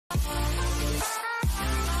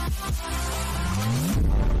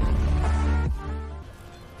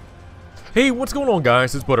Hey, what's going on,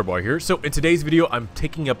 guys? It's Butterbar here. So in today's video, I'm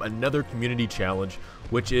taking up another community challenge,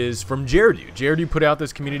 which is from Jared. Jared put out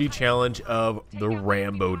this community challenge of the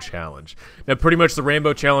Rambo challenge. Now, pretty much the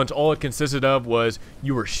Rambo challenge, all it consisted of was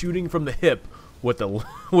you were shooting from the hip with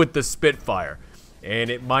the Spitfire. And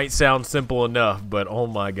it might sound simple enough, but oh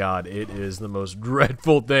my god, it is the most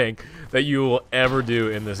dreadful thing that you will ever do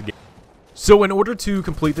in this game. So in order to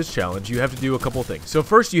complete this challenge, you have to do a couple of things. So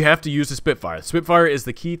first, you have to use the Spitfire. The Spitfire is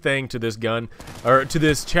the key thing to this gun, or to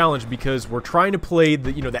this challenge, because we're trying to play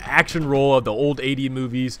the the action role of the old 80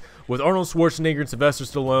 movies with Arnold Schwarzenegger and Sylvester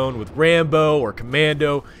Stallone, with Rambo or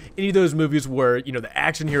Commando, any of those movies where the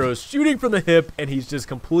action hero is shooting from the hip and he's just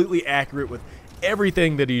completely accurate with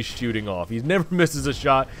everything that he's shooting off. He never misses a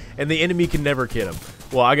shot, and the enemy can never hit him.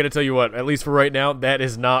 Well, I gotta tell you what, at least for right now, that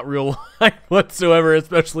is not real life whatsoever,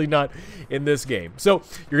 especially not in this game. So,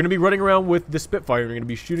 you're gonna be running around with the Spitfire, and you're gonna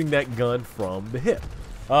be shooting that gun from the hip.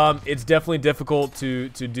 It's definitely difficult to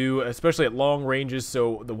do, especially at long ranges,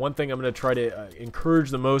 so the one thing I'm going to try to encourage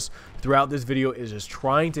the most throughout this video is just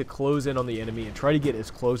trying to close in on the enemy and try to get as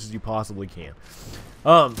close as you possibly can.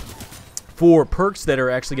 For perks that are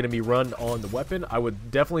actually going to be run on the weapon, I would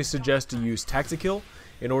definitely suggest to use Tactical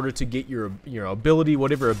in order to get your ability,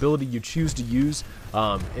 whatever ability you choose to use,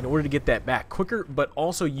 in order to get that back quicker. But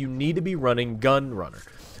also, you need to be running Gun Runner.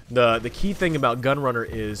 The key thing about Gun Runner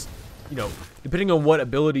is, depending on what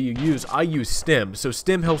ability you use, I use Stim. So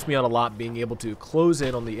Stim helps me out a lot, being able to close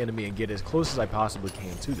in on the enemy and get as close as I possibly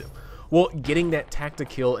can to them. Well, getting that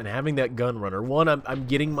Tactical and having that Gun Runner, one, I'm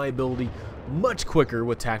getting my ability much quicker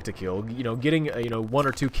with Tactical. Getting one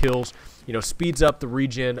or two kills, speeds up the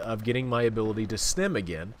regen of getting my ability to stim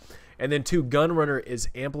again. And then two, Gun Runner is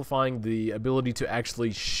amplifying the ability to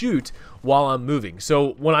actually shoot while I'm moving.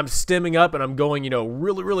 So when I'm stimming up and I'm going,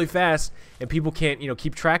 really, really fast, and people can't,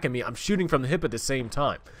 keep track of me, I'm shooting from the hip at the same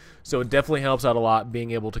time. So it definitely helps out a lot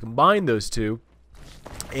being able to combine those two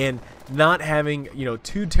and not having,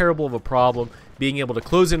 too terrible of a problem being able to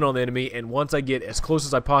close in on the enemy, and once I get as close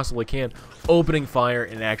as I possibly can, opening fire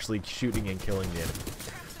and actually shooting and killing the enemy.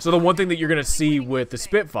 So the one thing that you're going to see with the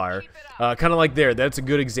Spitfire, kind of like there, that's a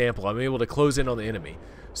good example. I'm able to close in on the enemy.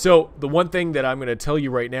 So the one thing that I'm going to tell you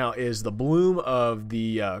right now is the bloom of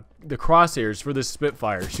the crosshairs for this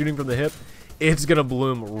Spitfire, shooting from the hip, it's going to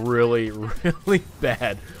bloom really, really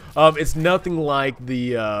bad. It's nothing like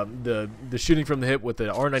the shooting from the hip with the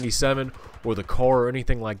R97 or the car or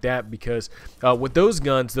anything like that, because with those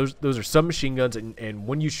guns, those are submachine guns, and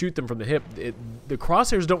when you shoot them from the hip, the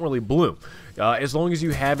crosshairs don't really bloom. As long as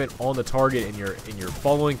you have it on the target and you're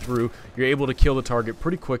following through, you're able to kill the target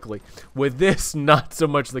pretty quickly. With this, not so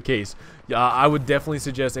much the case. I would definitely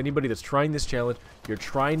suggest anybody that's trying this challenge, you're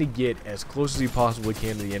trying to get as close as you possibly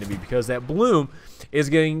can to the enemy, because that bloom is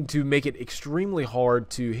going to make it extremely hard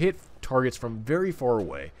to hit targets from very far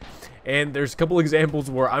away. And there's a couple examples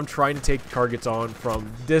where I'm trying to take targets on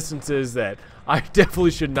from distances that I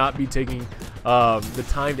definitely should not be taking the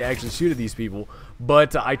time to actually shoot at these people,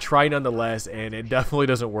 but I try nonetheless, and it definitely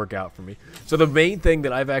doesn't work out for me. So the main thing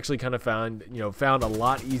that I've actually kind of found a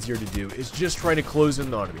lot easier to do is just trying to close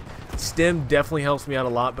in on me. Stim definitely helps me out a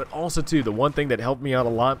lot, but also too, the one thing that helped me out a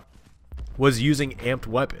lot was using amped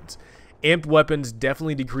weapons. Amped weapons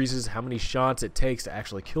definitely decreases how many shots it takes to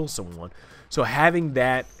actually kill someone. So having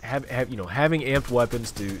that, having amped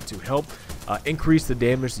weapons to help increase the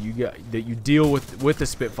damage that you deal with the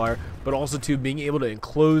Spitfire, but also to being able to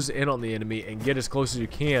close in on the enemy and get as close as you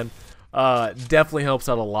can, definitely helps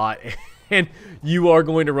out a lot. And you are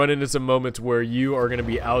going to run into some moments where you are going to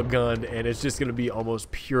be outgunned, and it's just going to be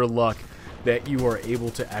almost pure luck that you are able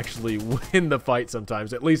to actually win the fight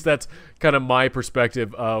sometimes. At least that's kind of my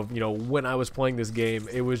perspective of, when I was playing this game.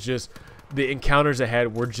 It was just, the encounters I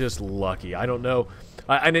had were just lucky. I don't know.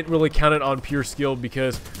 I didn't really count it on pure skill,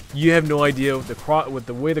 because you have no idea with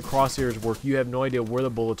the way the crosshairs work. You have no idea where the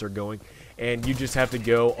bullets are going, and you just have to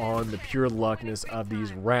go on the pure luckness of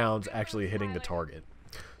these rounds actually hitting the target.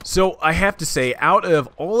 So I have to say, out of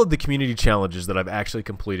all of the community challenges that I've actually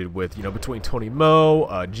completed with, between Tony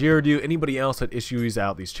Mo, Jared, anybody else that issues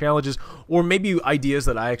out these challenges, or maybe ideas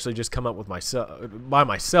that I actually just come up with by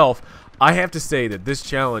myself, I have to say that this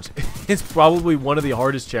challenge is probably one of the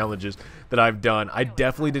hardest challenges that I've done. I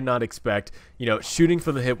definitely did not expect, shooting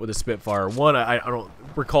from the hip with a Spitfire. One, I don't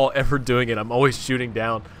recall ever doing it. I'm always shooting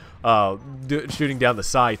down the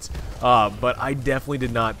sights, but I definitely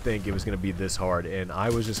did not think it was going to be this hard, and I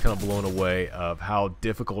was just kind of blown away of how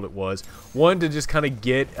difficult it was. One, to just kind of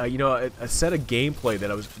get a set of gameplay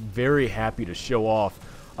that I was very happy to show off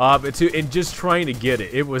and just trying to get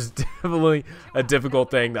it. It was definitely a difficult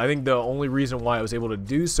thing. I think the only reason why I was able to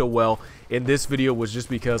do so well in this video was just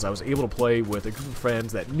because I was able to play with a group of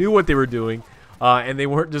friends that knew what they were doing. And they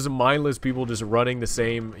weren't just mindless people just running the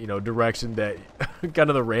same, direction that kind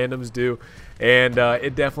of the randoms do. And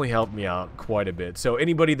it definitely helped me out quite a bit. So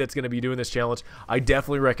anybody that's going to be doing this challenge, I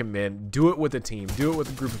definitely recommend do it with a team. Do it with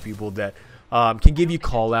a group of people that can give you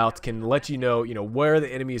call-outs, can let you know, where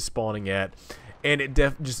the enemy is spawning at. And it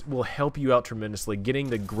just will help you out tremendously, getting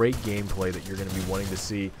the great gameplay that you're going to be wanting to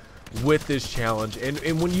see with this challenge.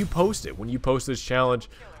 And when you post this challenge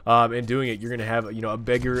and doing it, you're going to have a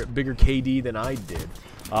bigger KD than I did,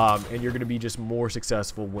 and you're going to be just more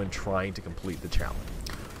successful when trying to complete the challenge.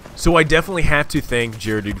 So I definitely have to thank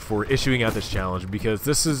Jared for issuing out this challenge, because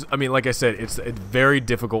this is, like I said, it's a very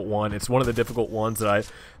difficult one. It's one of the difficult ones that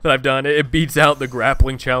I've done. It beats out the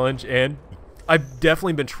grappling challenge, and I've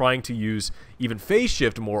definitely been trying to use even phase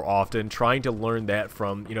shift more often, trying to learn that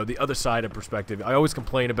from, the other side of perspective. I always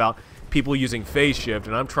complain about people using phase shift,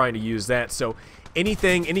 and I'm trying to use that. So any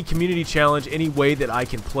community challenge, any way that I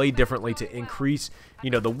can play differently to increase,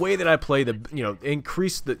 the way that I play,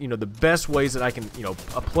 increase the, the best ways that I can,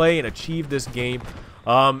 play and achieve this game,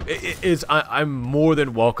 I'm more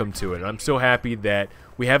than welcome to it. I'm so happy that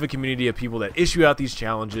we have a community of people that issue out these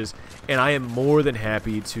challenges, and I am more than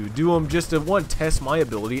happy to do them just to, one, test my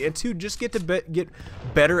ability, and two, just get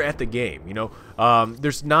better at the game.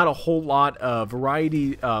 There's not a whole lot of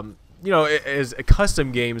variety, as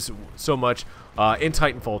custom games so much in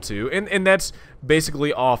Titanfall 2, and that's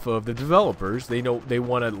basically off of the developers. They know they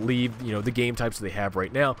want to leave the game types that they have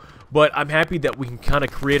right now, but I'm happy that we can kind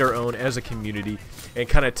of create our own as a community and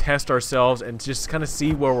kind of test ourselves and just kind of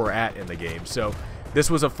see where we're at in the game. So this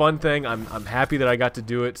was a fun thing. I'm happy that I got to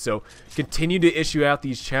do it. So continue to issue out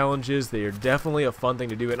these challenges. They are definitely a fun thing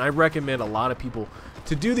to do, and I recommend a lot of people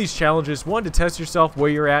to do these challenges. One, to test yourself where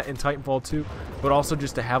you're at in Titanfall 2, but also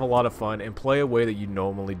just to have a lot of fun and play a way that you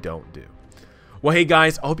normally don't do. Well, hey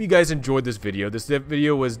guys, I hope you guys enjoyed this video. This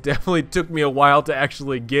video was definitely took me a while to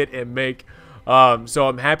actually get and make, so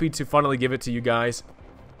I'm happy to finally give it to you guys.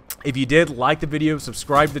 If you did, like the video,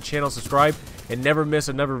 subscribe to the channel, and never miss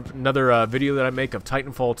another video that I make of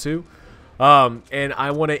Titanfall 2. And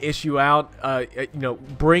I want to issue out,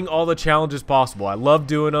 bring all the challenges possible. I love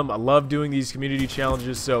doing them. I love doing these community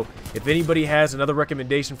challenges. So if anybody has another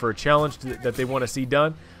recommendation for a challenge that they want to see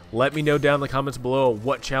done, let me know down in the comments below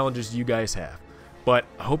what challenges you guys have. But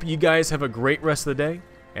I hope you guys have a great rest of the day,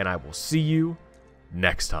 and I will see you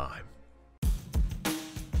next time.